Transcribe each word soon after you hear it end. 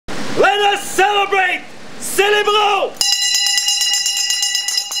Let us celebrate! Célébrons!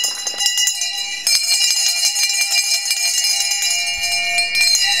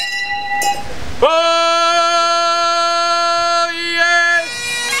 Oh, yes!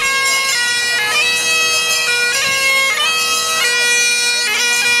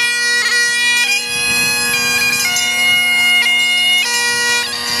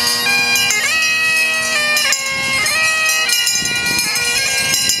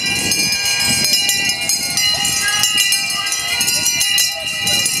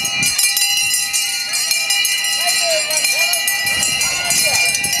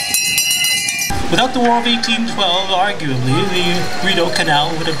 Without the War of 1812, arguably, the Rideau Canal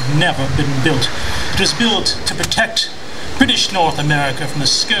would have never been built. It was built to protect British North America from the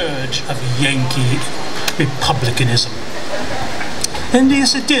scourge of Yankee republicanism. And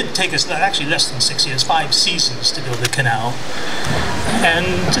yes, it did take us actually less than 6 years, 5 seasons to build the canal.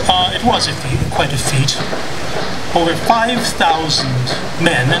 And it was quite a feat. Over 5,000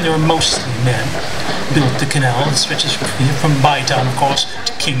 men, and they were mostly men, built the canal. It stretches from Bytown, of course,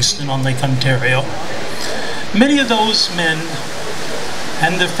 to Kingston on Lake Ontario. Many of those men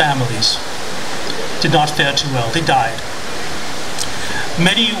and their families did not fare too well. They died.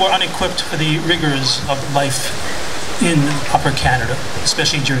 Many were unequipped for the rigors of life in Upper Canada,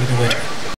 especially during the winter.